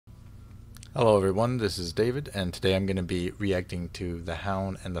Hello everyone, this is David, and today I'm going to be reacting to The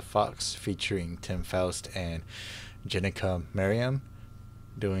Hound and the Fox featuring Tim Foust and Jenika Marion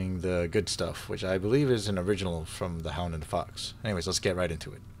doing the good stuff, which I believe is an original from The Hound and the Fox. Anyways, let's get right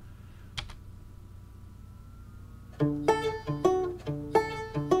into it.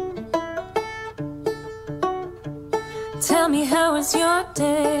 Tell me, how was your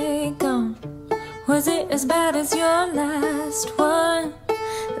day gone? Was it as bad as your last one?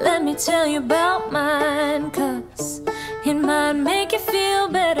 Let me tell you about mine, 'cause it might make you feel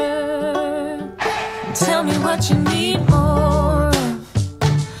better. Tell me what you need more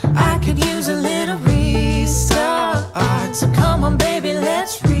of. I could use a little restart. So come on baby,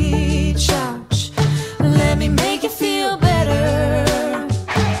 let's recharge. Let me make you feel better.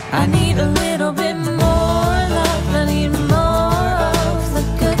 I need a little bit more love. I need more of the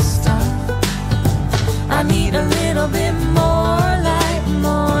good stuff. I need a little bit more light,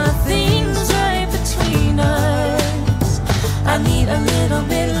 more things right between us. I need a little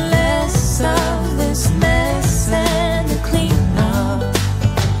bit less of this mess and the cleanup.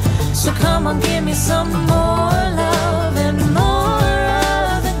 So come on, give me some more love and more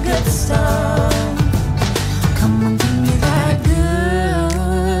of the good stuff. Come on, give me that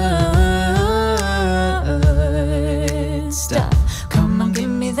good stuff. Come on, give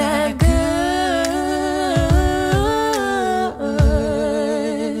me that good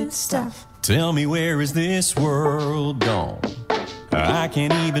stuff. Tell me, where is this world gone? I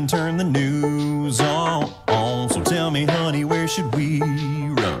can't even turn the news on. So tell me, honey, where should we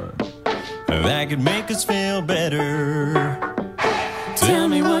run? That could make us feel better. Tell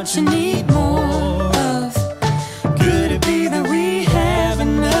me what you need more of. Could it be that we have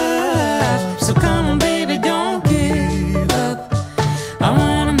enough? So come on baby, don't give up. I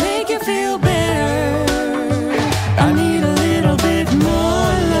wanna make you feel better. I need a little bit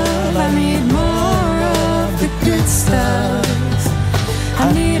more love. I need more of the good stuff.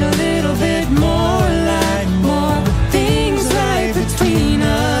 I need a little bit more light, more things right between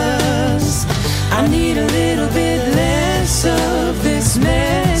us. I need a little bit less of this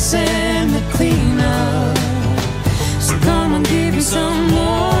mess and the cleanup. So come on, give me some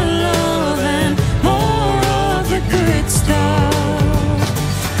more love and more of the good stuff.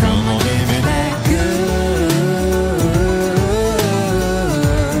 Come on, give me that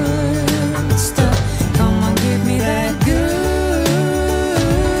good stuff. Come on, give me that good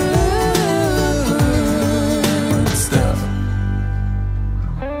stuff.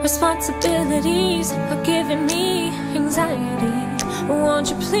 Responsibilities are giving me anxiety. Won't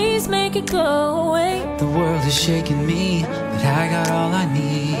you please make it go away? The world is shaking me, but I got all I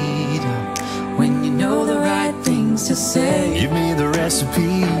need. When you know the right things to say. Give me the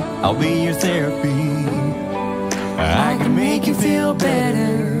recipe, I'll be your therapy. I can make you feel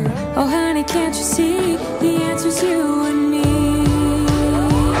better. Oh honey, can't you see the answer's you and me?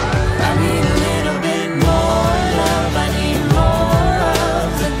 I need a little bit more love. I need more of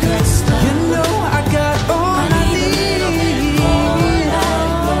the good stuff. You know I got all I need.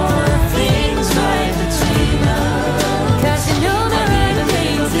 More things right between us. 'Cause you know the right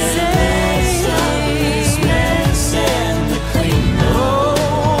things to say.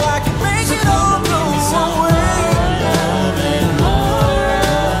 Oh, I can make it all go away. Love and more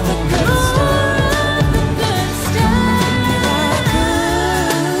of the good stuff. Good stuff.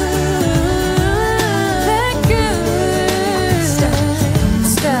 That good stuff.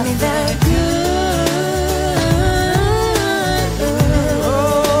 Stuff that good.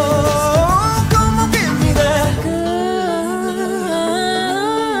 Oh, come on, give me that.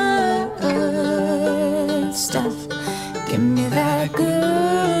 Good stuff. Give me that good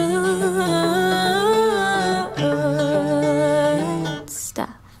stuff.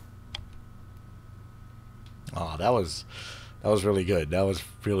 Oh, that was really good. That was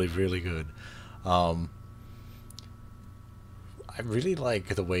really good. I really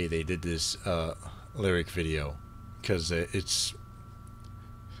like the way they did this lyric video, because it's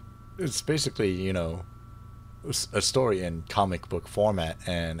basically, you know, a story in comic book format,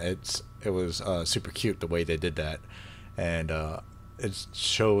 and it was super cute the way they did that, and it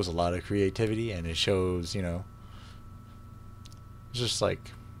shows a lot of creativity, and it shows, you know, it's just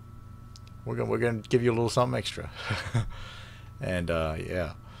like we're gonna give you a little something extra. And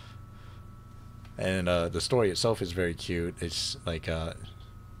yeah, and the story itself is very cute. It's like it's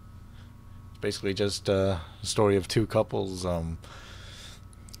basically just a story of two couples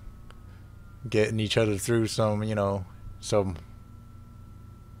getting each other through some,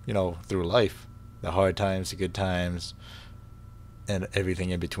 through life, the hard times, the good times, and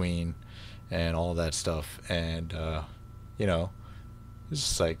everything in between, and all that stuff. And you know, It's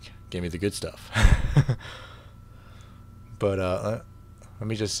just like, give me the good stuff. But let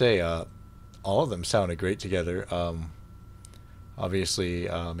me just say, all of them sounded great together. Obviously,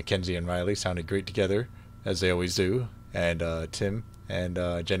 Mackenzie and Riley sounded great together, as they always do, and Tim and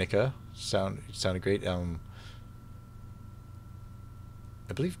Jenika sounded great. I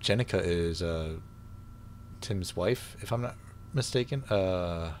believe Jenika is Tim's wife, if I'm not mistaken.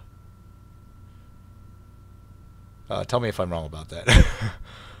 Tell me if I'm wrong about that.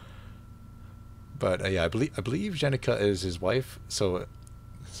 But yeah, I believe Jenika is his wife. So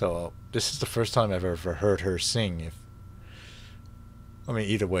this is the first time I've ever heard her sing. I mean,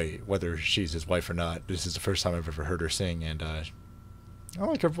 either way, whether she's his wife or not, this is the first time I've ever heard her sing, and I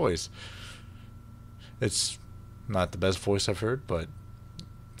like her voice. It's not the best voice I've heard, but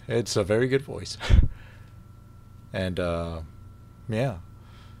it's a very good voice. And yeah,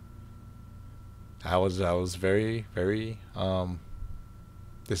 I was very, very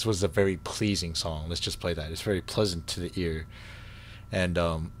this was a very pleasing song. Let's just play that. It's very pleasant to the ear, and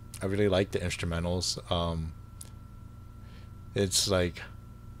I really like the instrumentals. It's like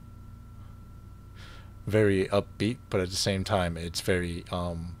very upbeat, but at the same time it's very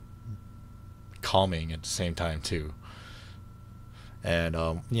calming at the same time too. And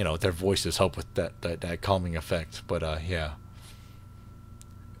you know, their voices help with that calming effect. But yeah.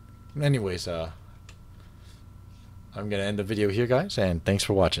 Anyways, I'm gonna end the video here, guys, and thanks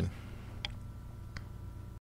for watching.